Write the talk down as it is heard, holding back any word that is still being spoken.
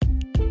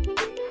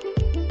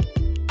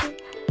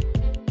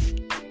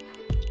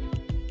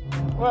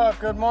Well,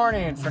 good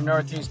morning from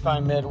Northeast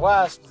Pine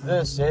Midwest.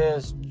 This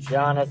is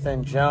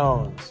Jonathan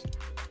Jones.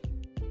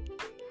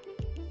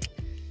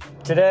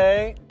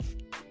 Today,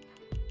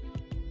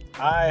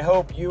 I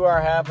hope you are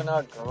having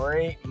a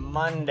great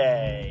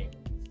Monday.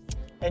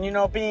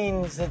 And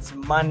being it's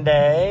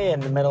Monday in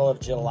the middle of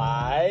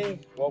July,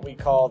 what we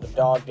call the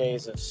dog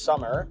days of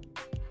summer,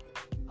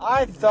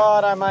 I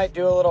thought I might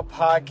do a little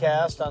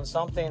podcast on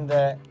something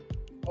that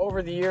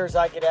over the years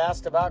I get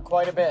asked about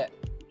quite a bit.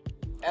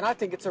 And I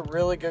think it's a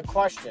really good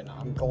question.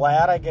 I'm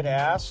glad I get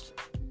asked.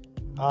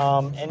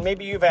 And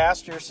maybe you've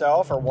asked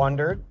yourself or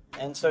wondered.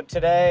 And so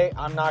today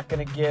I'm not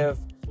going to give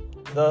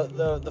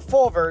the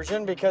full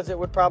version because it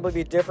would probably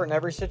be different in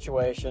every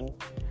situation.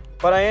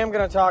 But I am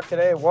going to talk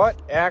today,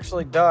 what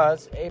actually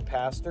does a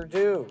pastor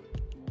do?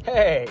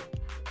 Hey,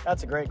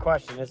 that's a great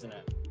question, isn't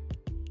it?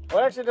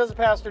 What actually does a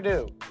pastor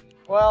do?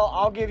 Well,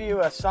 I'll give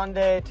you a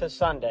Sunday to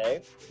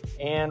Sunday.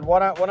 And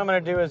what I'm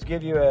going to do is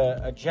give you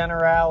a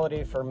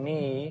generality for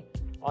me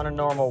on a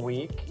normal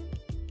week.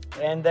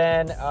 And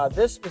then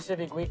this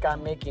specific week,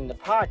 I'm making the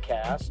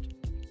podcast,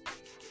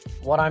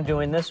 what I'm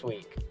doing this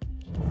week.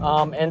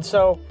 And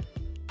so,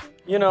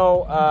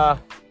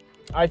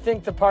 I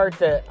think the part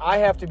that I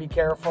have to be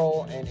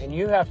careful and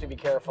you have to be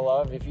careful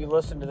of, if you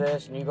listen to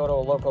this and you go to a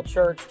local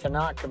church, to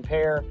not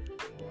compare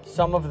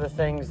some of the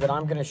things that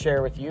I'm going to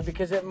share with you,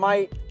 because it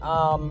might,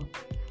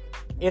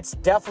 it's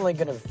definitely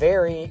going to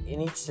vary in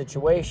each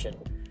situation.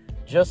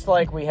 Just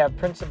like we have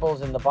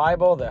principles in the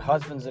Bible that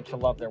husbands are to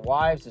love their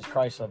wives as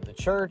Christ loved the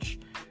church,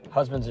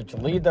 husbands are to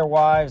lead their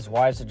wives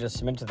are to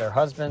submit to their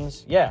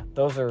husbands. Yeah,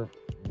 those are,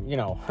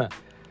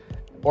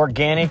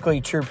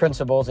 organically true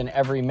principles in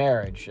every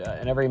marriage,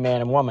 in every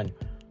man and woman.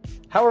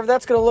 However,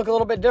 that's going to look a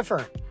little bit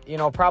different,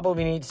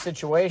 probably in each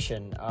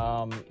situation,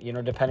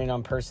 depending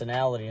on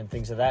personality and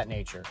things of that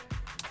nature.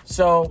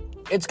 So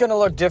it's going to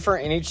look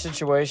different in each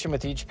situation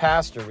with each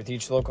pastor, with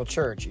each local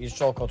church. Each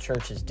local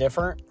church is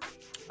different.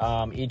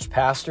 Each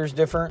pastor is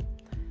different.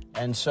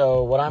 And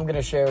so what I'm going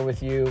to share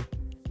with you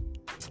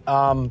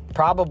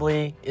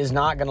probably is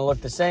not going to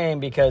look the same,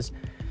 because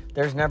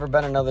there's never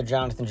been another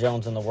Jonathan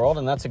Jones in the world,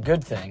 and that's a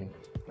good thing.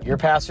 Your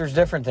pastor's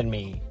different than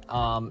me.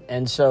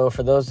 And so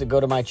for those that go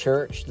to my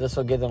church, this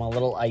will give them a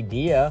little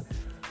idea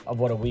of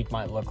what a week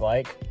might look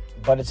like,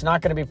 but it's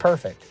not going to be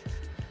perfect.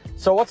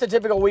 So what's a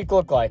typical week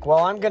look like? Well,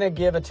 I'm going to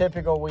give a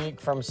typical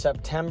week from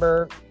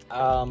September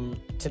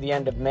to the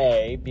end of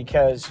May,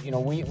 because,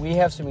 we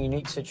have some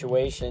unique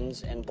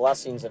situations and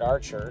blessings at our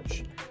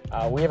church.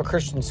 We have a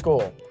Christian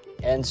school.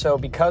 And so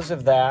because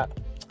of that,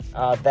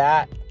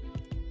 that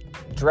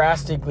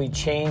drastically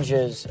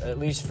changes, at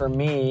least for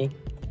me,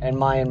 and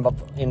my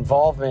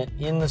involvement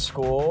in the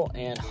school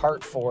and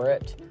heart for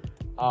it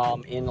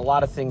in a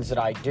lot of things that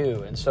I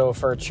do. And so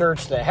for a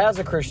church that has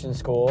a Christian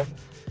school,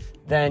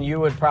 then you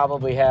would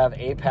probably have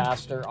a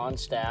pastor on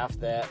staff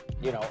that,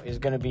 is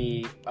going to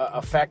be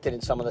affected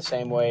in some of the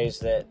same ways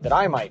that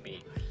I might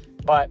be.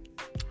 But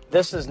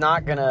this is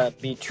not going to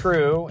be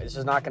true. This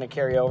is not going to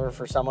carry over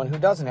for someone who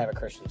doesn't have a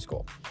Christian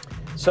school.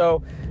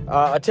 So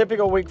a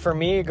typical week for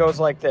me goes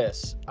like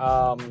this.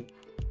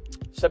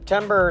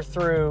 September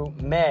through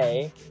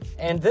May,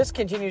 and this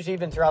continues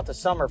even throughout the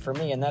summer for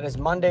me, and that is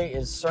Monday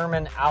is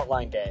sermon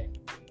outline day.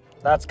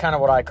 That's kind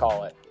of what I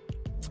call it,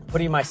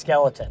 putting my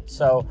skeleton.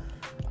 So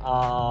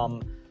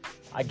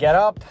I get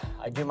up,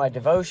 I do my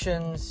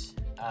devotions,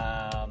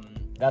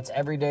 that's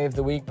every day of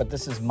the week, but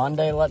this is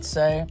Monday, let's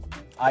say.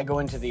 I go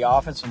into the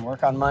office and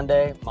work on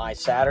Monday. My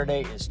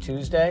Saturday is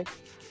Tuesday.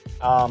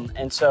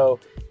 And so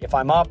if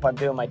I'm up, I'm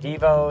doing my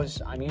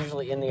devos. I'm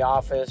usually in the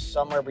office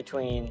somewhere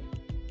between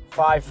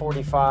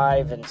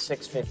 5:45 and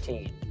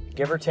 6:15,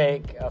 give or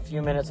take a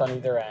few minutes on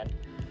either end.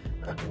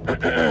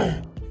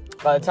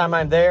 By the time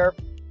I'm there,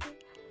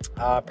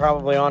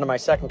 probably on to my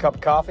second cup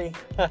of coffee.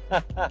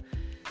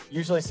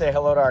 Usually say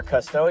hello to our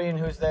custodian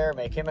who's there,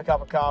 make him a cup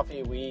of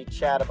coffee. We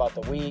chat about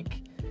the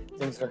week,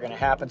 things that are going to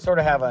happen, sort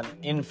of have an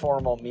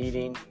informal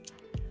meeting.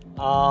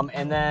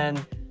 And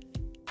then,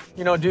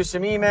 do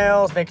some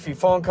emails, make a few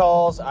phone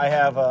calls. I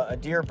have a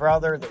dear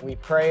brother that we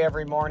pray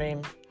every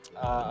morning.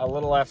 A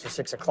little after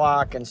 6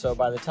 o'clock, and so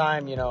by the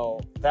time,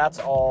 that's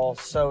all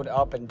sewed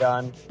up and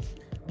done,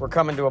 we're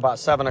coming to about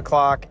 7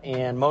 o'clock,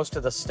 and most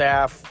of the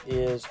staff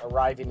is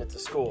arriving at the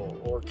school,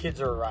 or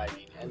kids are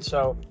arriving, and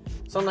so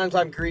sometimes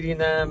I'm greeting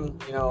them,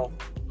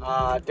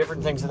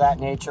 different things of that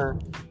nature,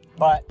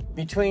 but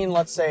between,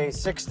 let's say,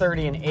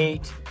 6:30 and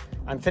 8,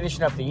 I'm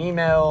finishing up the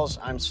emails,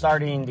 I'm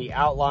starting the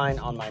outline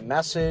on my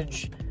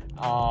message.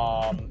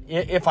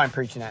 If I'm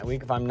preaching that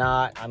week. If I'm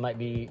not, I might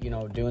be,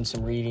 doing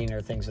some reading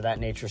or things of that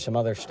nature, some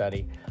other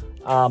study.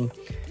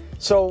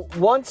 So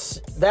once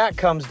that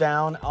comes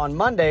down, on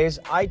Mondays,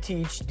 I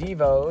teach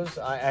devos.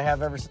 I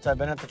have ever since I've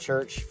been at the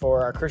church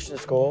for our Christian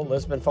school,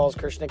 Lisbon Falls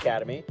Christian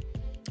Academy,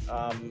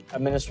 a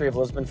ministry of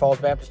Lisbon Falls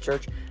Baptist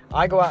Church.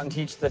 I go out and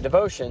teach the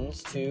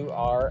devotions to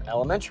our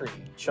elementary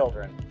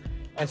children.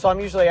 And so I'm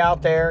usually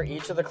out there.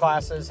 Each of the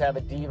classes have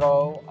a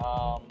Devo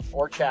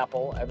or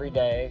chapel every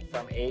day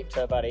from 8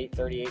 to about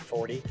 8:30,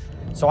 8:40.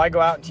 So I go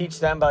out and teach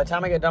them. By the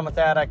time I get done with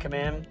that, I come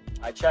in.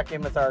 I check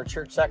in with our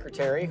church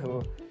secretary,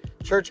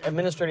 church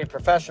administrative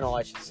professional,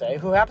 I should say,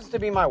 who happens to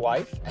be my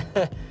wife.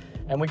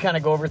 And we kind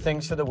of go over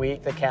things for the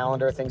week, the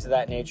calendar, things of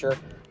that nature.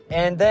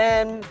 And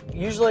then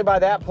usually by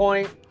that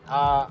point,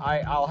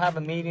 I'll have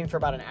a meeting for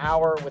about an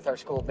hour with our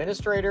school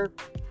administrator.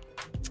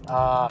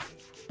 Troy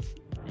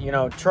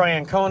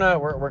Ancona,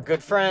 we're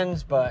good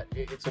friends, but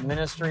it's a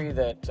ministry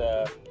that,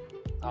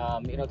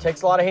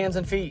 takes a lot of hands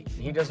and feet.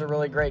 He does a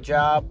really great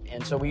job.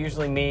 And so we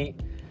usually meet,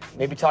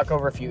 maybe talk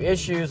over a few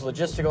issues,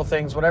 logistical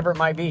things, whatever it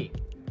might be.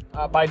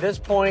 By this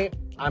point,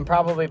 I'm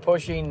probably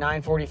pushing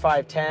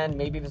 9:45, 10,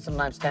 maybe even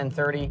sometimes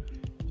 10:30.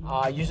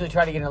 I usually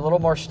try to get in a little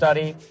more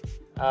study.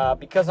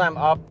 Because I'm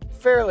up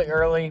fairly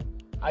early,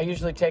 I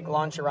usually take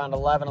lunch around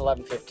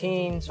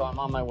 11:15, so I'm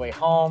on my way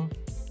home.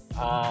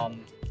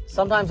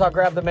 Sometimes I'll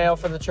grab the mail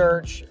for the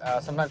church,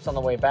 sometimes on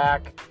the way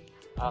back.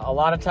 A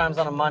lot of times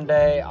on a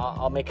Monday,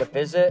 I'll make a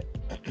visit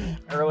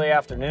early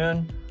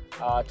afternoon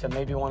to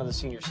maybe one of the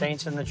senior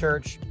saints in the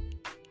church.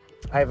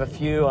 I have a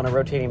few on a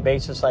rotating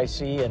basis I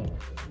see, and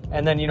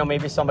then,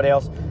 maybe somebody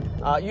else.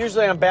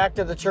 Usually I'm back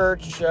to the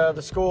church,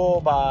 the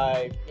school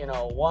by,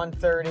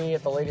 1:30,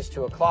 at the latest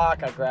 2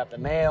 o'clock. I grab the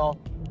mail,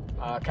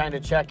 kind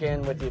of check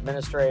in with the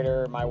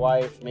administrator, my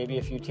wife, maybe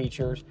a few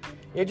teachers.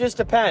 It just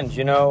depends,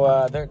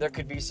 there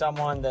could be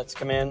someone that's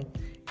come in,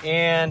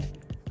 and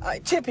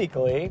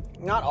typically,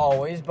 not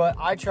always, but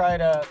I try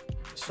to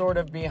sort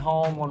of be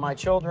home when my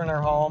children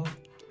are home.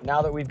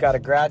 Now that we've got a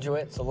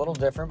graduate, it's a little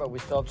different, but we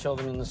still have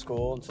children in the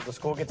school, and so the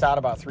school gets out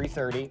about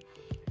 3:30.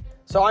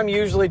 So I'm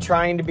usually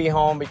trying to be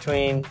home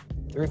between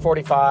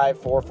 3:45,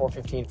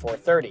 4:15,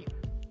 4:30.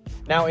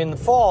 Now in the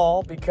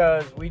fall,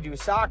 because we do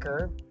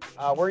soccer,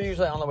 we're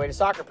usually on the way to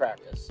soccer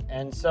practice.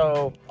 And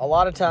so a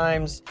lot of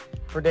times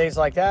for days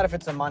like that, if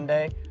it's a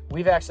Monday,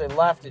 we've actually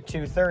left at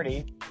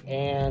 2:30,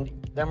 and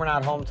then we're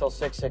not home till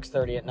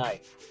 6:30 at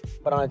night.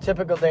 But on a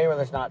typical day where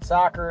there's not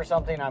soccer or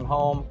something, I'm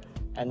home,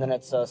 and then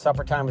it's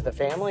supper time with the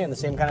family and the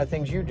same kind of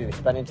things you do,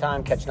 spending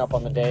time, catching up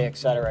on the day,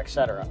 etc.,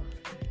 etc.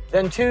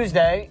 Then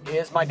Tuesday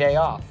is my day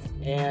off.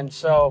 And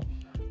so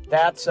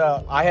that's,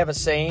 I have a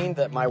saying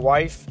that my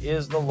wife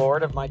is the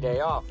Lord of my day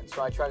off. And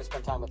so I try to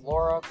spend time with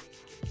Laura.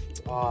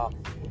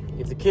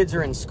 If the kids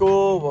are in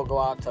school, we'll go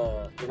out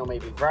to,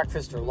 maybe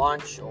breakfast or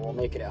lunch, or we'll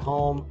make it at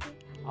home,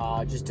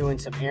 just doing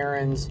some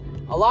errands.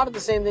 A lot of the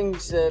same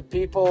things that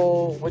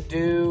people would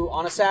do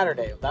on a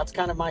Saturday. That's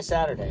kind of my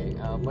Saturday.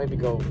 Maybe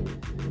go,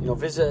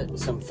 visit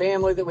some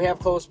family that we have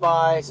close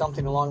by,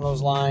 something along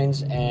those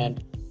lines.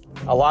 And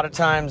a lot of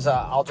times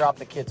I'll drop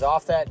the kids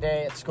off that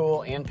day at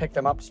school and pick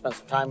them up to spend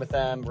some time with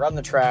them, run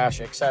the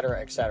trash, etc.,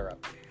 etc.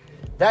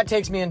 That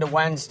takes me into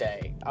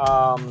Wednesday.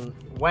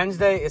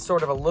 Wednesday is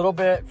sort of a little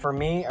bit, for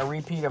me, a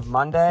repeat of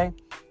Monday.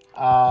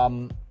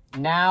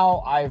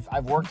 Now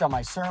I've worked on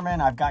my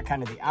sermon. I've got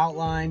kind of the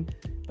outline,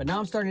 but now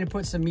I'm starting to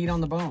put some meat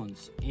on the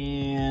bones.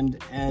 And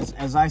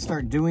as I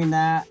start doing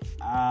that,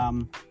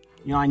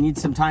 I need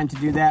some time to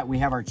do that. We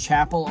have our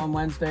chapel on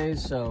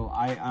Wednesdays, so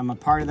I'm a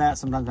part of that.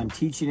 Sometimes I'm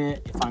teaching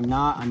it. If I'm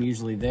not, I'm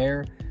usually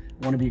there.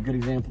 I want to be a good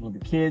example of the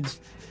kids.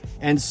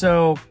 And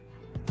so,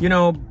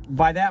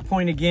 by that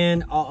point,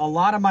 again, a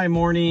lot of my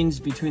mornings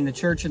between the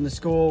church and the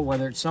school,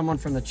 whether it's someone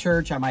from the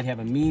church, I might have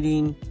a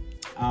meeting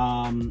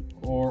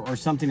or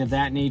something of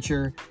that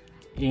nature.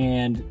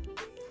 And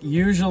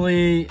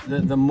usually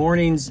the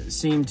mornings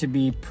seem to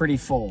be pretty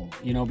full,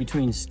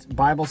 between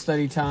Bible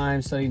study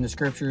time, studying the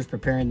scriptures,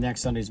 preparing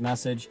next Sunday's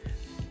message,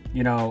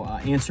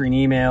 answering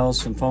emails,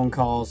 some phone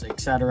calls,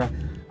 etc.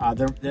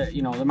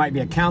 There might be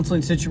a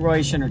counseling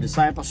situation or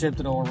discipleship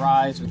that will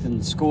arise within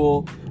the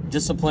school,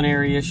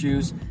 disciplinary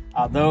issues.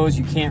 Those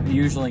you can't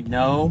usually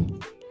know.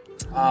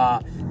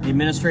 The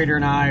administrator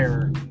and I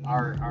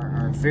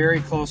are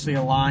very closely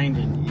aligned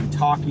in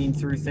talking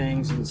through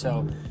things, and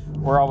so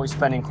we're always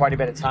spending quite a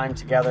bit of time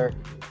together.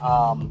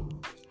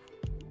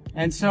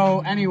 And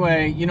so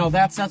anyway,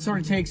 that sort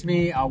of takes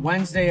me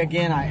Wednesday.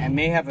 Again, I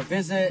may have a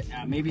visit,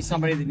 maybe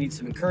somebody that needs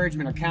some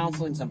encouragement or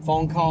counseling, some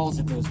phone calls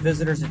if there was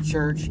visitors at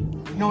church.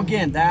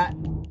 Again,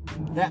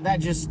 that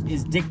just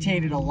is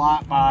dictated a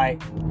lot by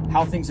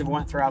how things have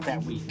went throughout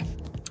that week.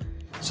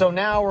 So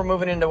now we're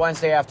moving into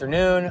Wednesday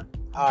afternoon,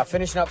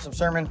 finishing up some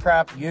sermon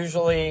prep.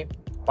 Usually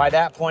by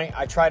that point,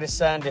 I try to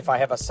send, if I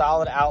have a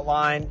solid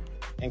outline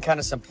and kind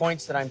of some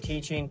points that I'm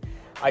teaching,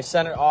 I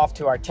send it off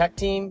to our tech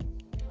team.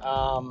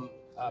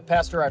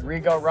 Pastor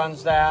Rodrigo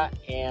runs that,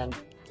 and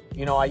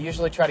I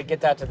usually try to get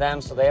that to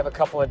them so they have a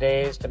couple of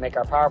days to make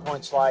our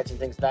PowerPoint slides and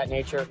things of that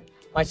nature.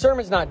 My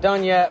sermon's not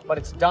done yet, but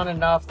it's done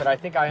enough that I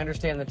think I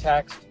understand the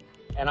text,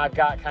 and I've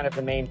got kind of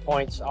the main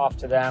points off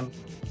to them.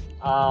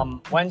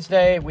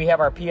 Wednesday, we have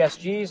our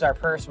PSGs, our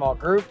prayer small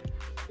group,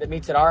 that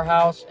meets at our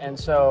house, and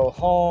so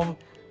home,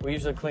 we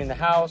usually clean the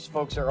house,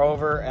 folks are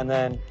over, and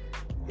then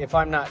if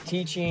I'm not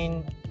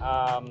teaching,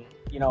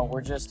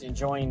 we're just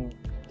enjoying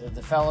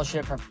the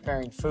fellowship and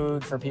preparing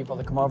food for people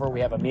to come over.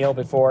 We have a meal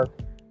before,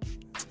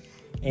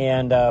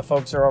 and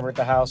folks are over at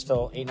the house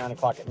till 8, 9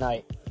 o'clock at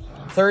night.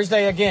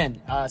 Thursday,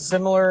 again,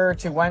 similar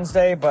to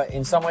Wednesday, but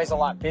in some ways a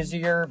lot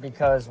busier,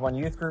 because when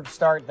youth groups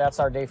start, that's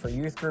our day for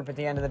youth group at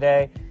the end of the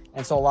day.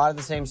 And so a lot of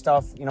the same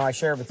stuff, I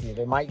shared with you.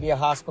 There might be a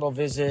hospital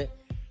visit.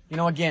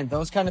 Again,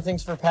 those kind of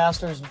things for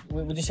pastors,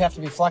 we just have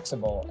to be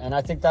flexible. And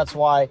I think that's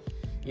why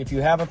if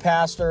you have a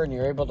pastor and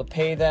you're able to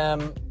pay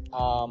them,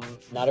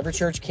 not every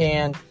church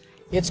can,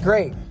 it's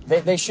great.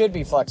 They should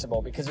be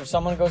flexible, because if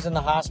someone goes in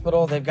the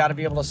hospital, they've got to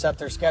be able to set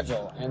their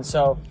schedule. And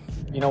so,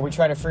 we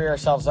try to free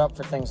ourselves up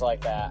for things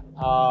like that.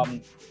 I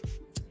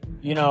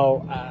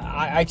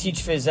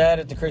teach phys ed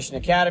at the Christian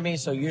Academy,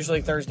 so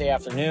usually Thursday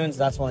afternoons,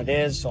 that's when it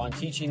is. So I'm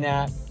teaching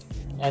that.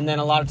 And then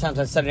a lot of times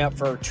I'm setting up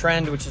for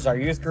Trend, which is our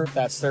youth group.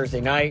 That's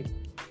Thursday night.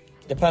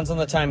 Depends on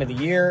the time of the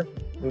year.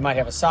 We might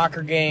have a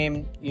soccer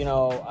game.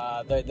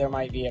 There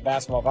might be a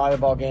basketball,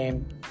 volleyball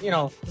game.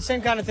 The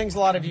same kind of things a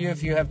lot of you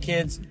if you have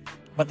kids.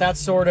 But that's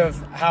sort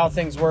of how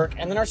things work.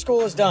 And then our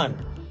school is done.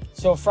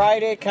 So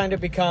Friday kind of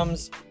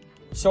becomes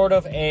sort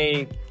of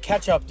a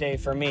catch-up day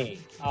for me.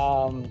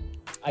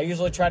 I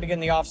usually try to get in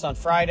the office on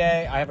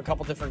Friday. I have a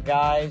couple different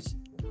guys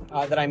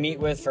that I meet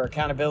with for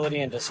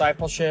accountability and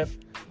discipleship.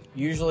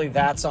 Usually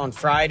that's on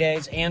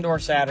Fridays and or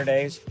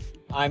Saturdays.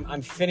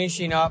 I'm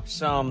finishing up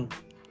some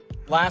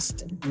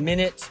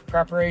last-minute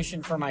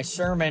preparation for my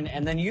sermon.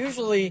 And then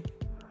usually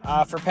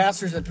for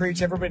pastors that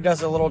preach, everybody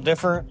does it a little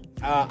different.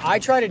 I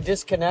try to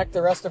disconnect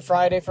the rest of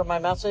Friday from my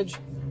message,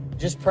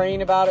 just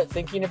praying about it,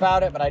 thinking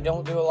about it, but I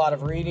don't do a lot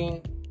of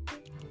reading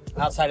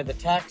outside of the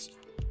text.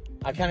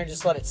 I kind of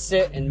just let it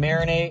sit and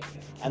marinate,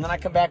 and then I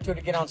come back to it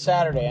again on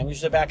Saturday. I'm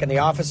usually back in the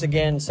office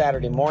again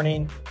Saturday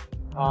morning,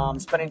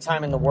 spending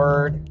time in the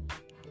Word,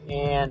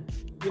 and,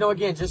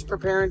 again, just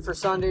preparing for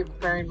Sunday,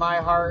 preparing my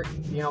heart,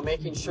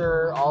 making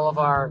sure all of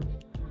our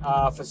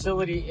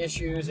facility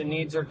issues and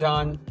needs are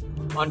done.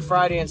 On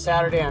Friday and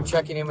Saturday, I'm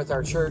checking in with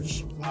our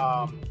church,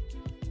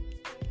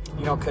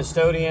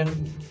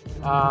 custodian.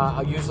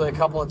 Usually a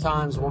couple of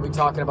times we'll be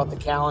talking about the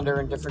calendar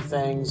and different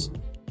things.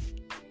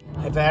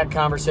 I've had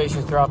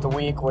conversations throughout the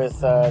week with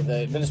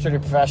the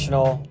administrative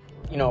professional.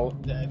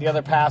 The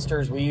other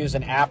pastors, we use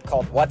an app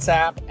called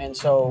WhatsApp, and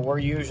so we're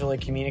usually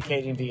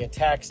communicating via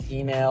text,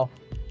 email.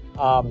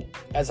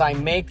 As I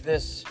make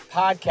this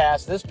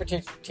podcast, this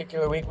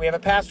particular week, we have a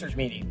pastors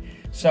meeting.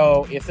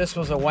 So if this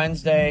was a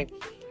Wednesday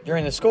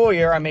during the school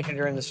year, I'm making it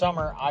during the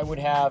summer, I would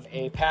have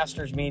a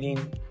pastors meeting,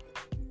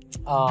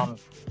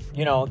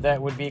 that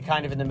would be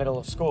kind of in the middle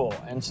of school.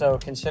 And so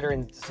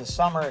considering it's the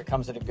summer, it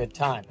comes at a good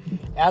time.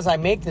 As I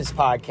make this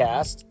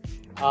podcast,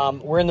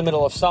 we're in the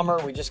middle of summer.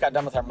 We just got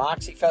done with our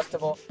Moxie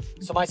Festival.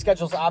 So my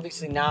schedule's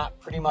obviously not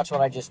pretty much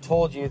what I just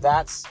told you.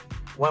 That's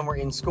when we're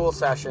in school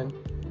session.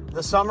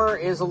 The summer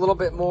is a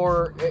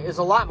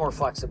lot more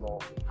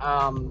flexible.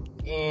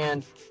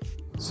 And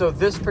so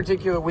this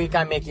particular week,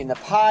 I'm making the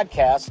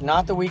podcast,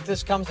 not the week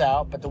this comes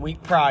out, but the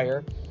week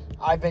prior.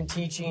 I've been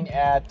teaching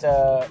at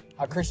a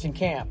Christian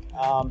camp.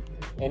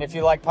 And if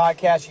you like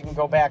podcasts, you can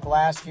go back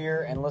last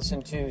year and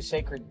listen to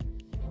Sacred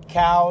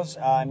Cows.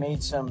 I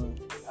made some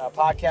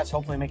podcasts,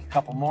 hopefully make a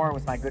couple more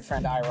with my good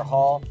friend Ira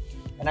Hall.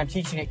 And I'm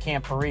teaching at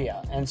Camp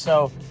Perea. And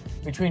so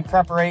between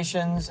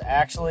preparations,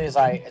 actually, as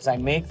I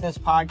make this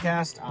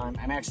podcast,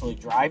 I'm actually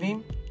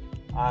driving.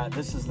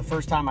 This is the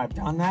first time I've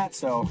done that,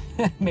 so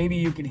maybe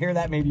you can hear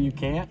that, maybe you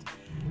can't.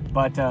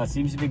 But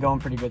seems to be going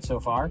pretty good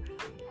so far.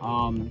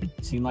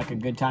 Seemed like a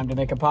good time to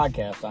make a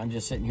podcast. I'm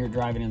just sitting here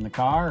driving in the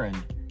car and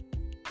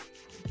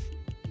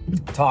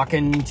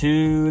talking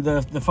to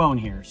the phone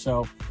here.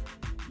 So,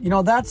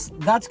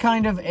 that's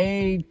kind of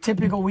a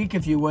typical week,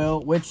 if you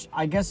will, which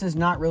I guess is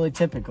not really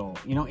typical.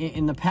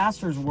 In the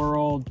pastor's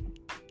world,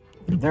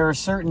 there are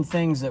certain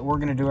things that we're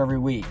going to do every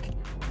week.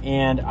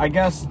 And I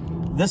guess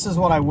this is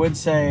what I would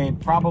say,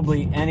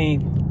 probably any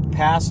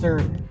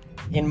pastor,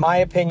 in my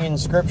opinion,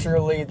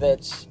 scripturally,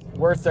 that's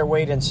worth their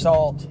weight in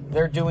salt,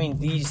 they're doing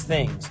these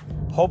things.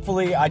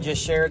 Hopefully, I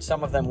just shared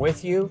some of them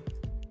with you.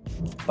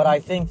 But I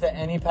think that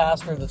any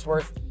pastor that's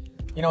worth,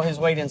 his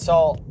weight in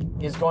salt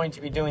is going to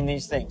be doing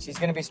these things. He's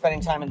going to be spending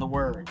time in the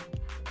Word.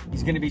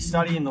 He's going to be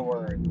studying the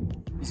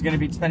Word. He's going to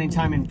be spending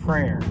time in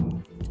prayer.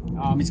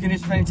 He's going to be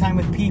spending time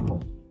with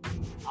people.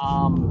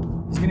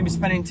 He's going to be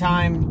spending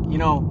time,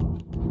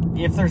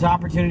 if there's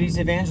opportunities,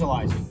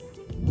 evangelizing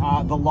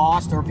the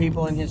lost or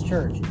people in his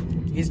church.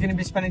 He's going to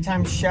be spending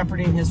time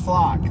shepherding his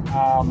flock.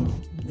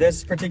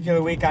 This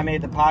particular week I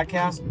made the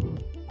podcast.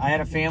 I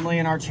had a family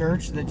in our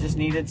church that just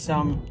needed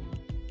some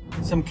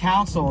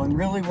counsel, and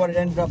really what it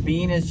ended up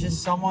being is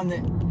just someone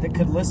that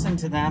could listen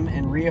to them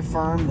and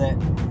reaffirm that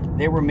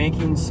they were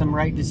making some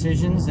right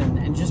decisions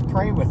and just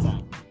pray with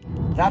them.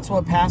 That's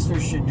what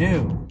pastors should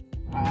do.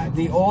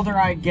 The older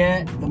I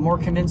get, the more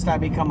convinced I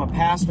become a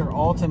pastor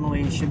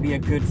ultimately should be a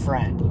good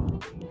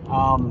friend.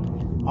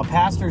 A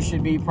pastor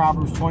should be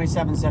Proverbs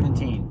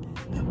 27:17.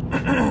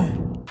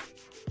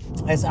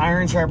 As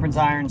iron sharpens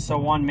iron, so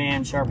one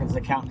man sharpens the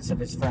countenance of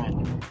his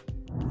friend.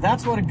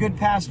 That's what a good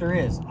pastor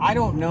is. I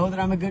don't know that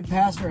I'm a good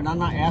pastor, and I'm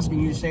not asking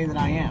you to say that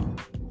I am.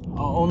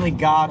 Only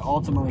God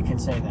ultimately can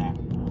say that.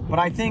 But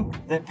I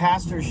think that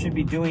pastors should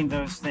be doing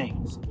those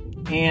things.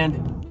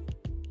 And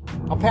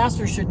a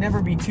pastor should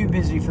never be too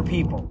busy for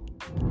people.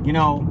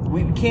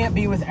 We can't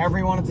be with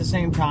everyone at the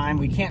same time.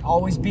 We can't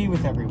always be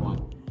with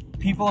everyone.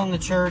 people in the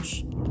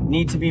church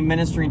need to be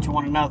ministering to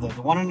one another.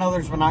 The one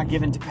another's were not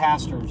given to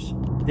pastors.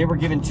 They were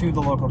given to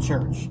the local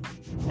church.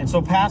 And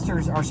so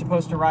pastors are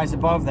supposed to rise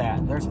above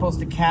that. They're supposed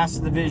to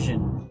cast the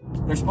vision.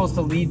 They're supposed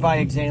to lead by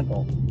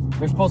example.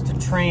 They're supposed to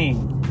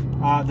train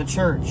the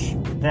church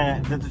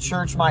that the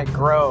church might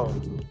grow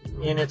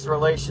in its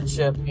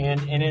relationship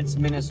and in its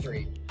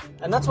ministry.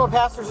 And that's what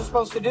pastors are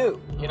supposed to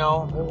do. You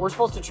know, we're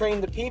supposed to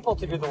train the people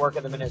to do the work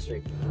of the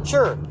ministry.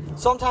 Sure,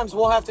 sometimes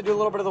we'll have to do a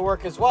little bit of the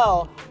work as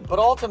well, but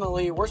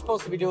ultimately we're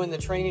supposed to be doing the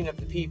training of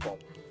the people.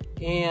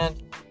 And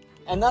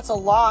that's a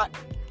lot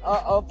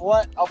of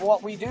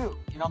what we do.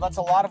 You know, that's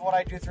a lot of what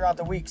I do throughout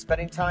the week,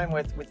 spending time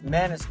with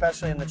men,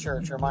 especially in the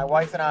church, or my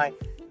wife and I,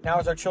 now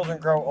as our children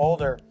grow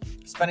older,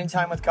 spending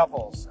time with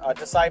couples,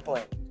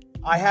 discipling.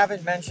 I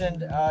haven't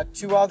mentioned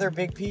two other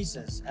big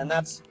pieces, and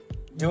that's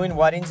doing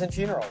weddings and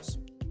funerals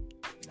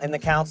and the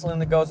counseling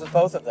that goes with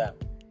both of them.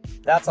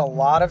 That's a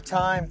lot of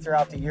time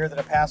throughout the year that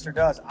a pastor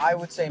does. I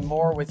would say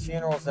more with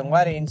funerals than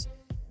weddings,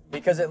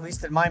 because at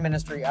least in my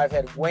ministry, I've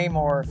had way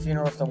more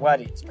funerals than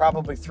weddings,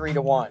 probably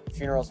 3-to-1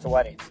 funerals to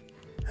weddings.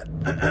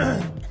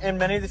 And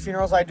many of the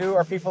funerals I do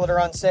are people that are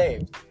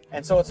unsaved.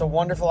 And so it's a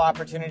wonderful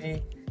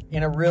opportunity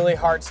in a really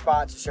hard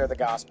spot to share the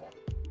gospel.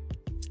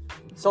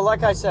 So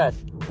like I said,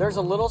 there's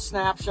a little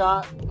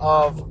snapshot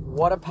of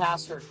what a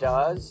pastor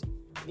does.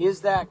 Is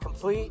that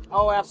complete?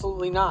 Oh,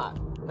 absolutely not.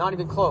 Not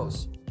even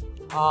close.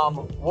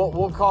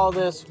 We'll call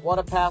this what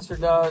a pastor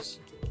does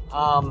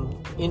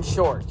in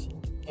short,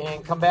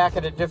 and come back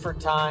at a different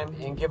time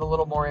and give a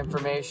little more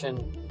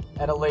information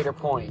at a later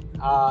point.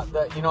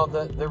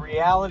 The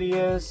reality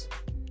is,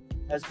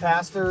 as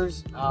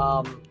pastors,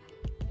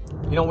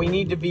 we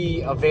need to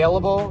be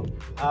available,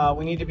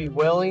 we need to be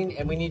willing,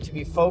 and we need to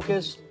be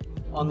focused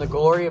on the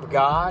glory of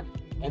God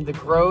and the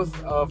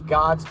growth of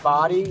God's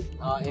body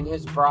in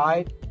His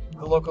bride,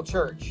 the local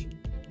church.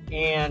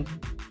 And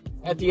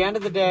at the end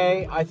of the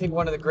day, I think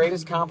one of the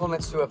greatest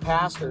compliments to a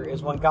pastor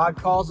is when God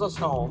calls us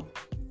home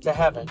to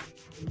heaven,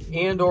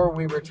 and or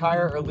we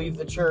retire or leave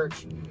the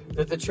church,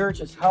 that the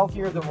church is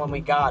healthier than when we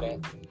got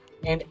it,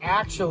 and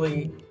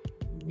actually,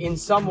 in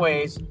some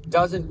ways,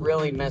 doesn't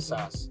really miss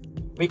us.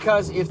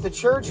 Because if the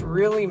church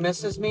really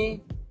misses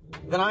me,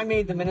 then I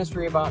made the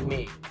ministry about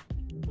me.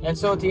 And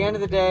so at the end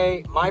of the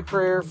day, my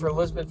prayer for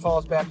Lisbon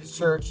Falls Baptist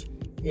Church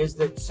is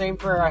the same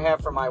prayer I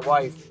have for my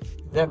wife,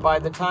 that by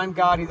the time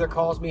God either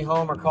calls me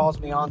home or calls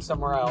me on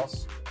somewhere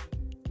else,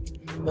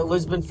 that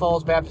Lisbon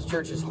Falls Baptist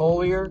Church is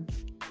holier,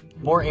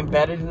 more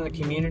embedded in the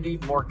community,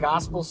 more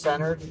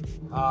gospel-centered,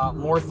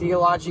 more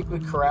theologically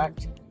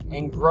correct,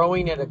 and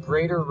growing at a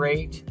greater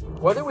rate.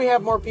 Whether we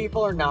have more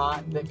people or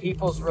not, that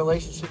people's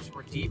relationships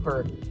were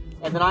deeper,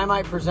 and that I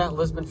might present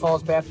Lisbon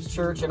Falls Baptist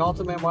Church and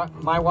ultimately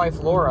my wife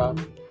Laura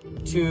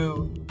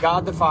to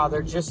God the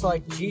Father, just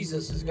like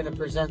Jesus is going to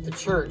present the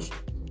church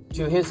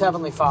to His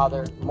Heavenly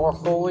Father, more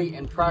holy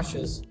and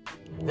precious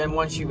than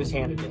when she was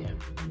handed to Him.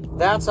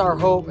 That's our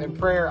hope and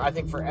prayer, I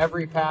think, for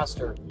every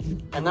pastor.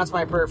 And that's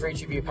my prayer for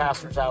each of you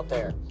pastors out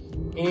there.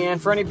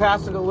 And for any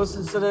pastor that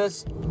listens to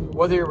this,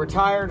 whether you're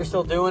retired or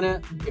still doing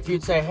it, if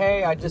you'd say,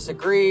 hey, I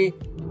disagree,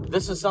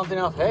 this is something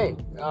else, hey,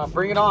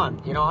 bring it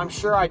on. You know, I'm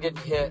sure I didn't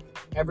hit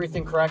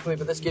everything correctly,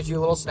 but this gives you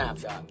a little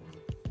snapshot.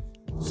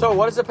 So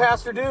what does a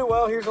pastor do?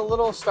 Well, here's a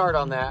little start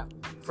on that.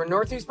 For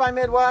Northeast by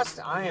Midwest,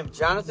 I am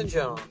Jonathan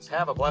Jones.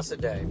 Have a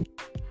blessed day.